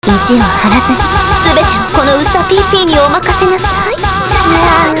恥を張らずに全てをこのウサピーピーにお任せなさ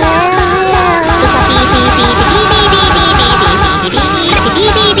い。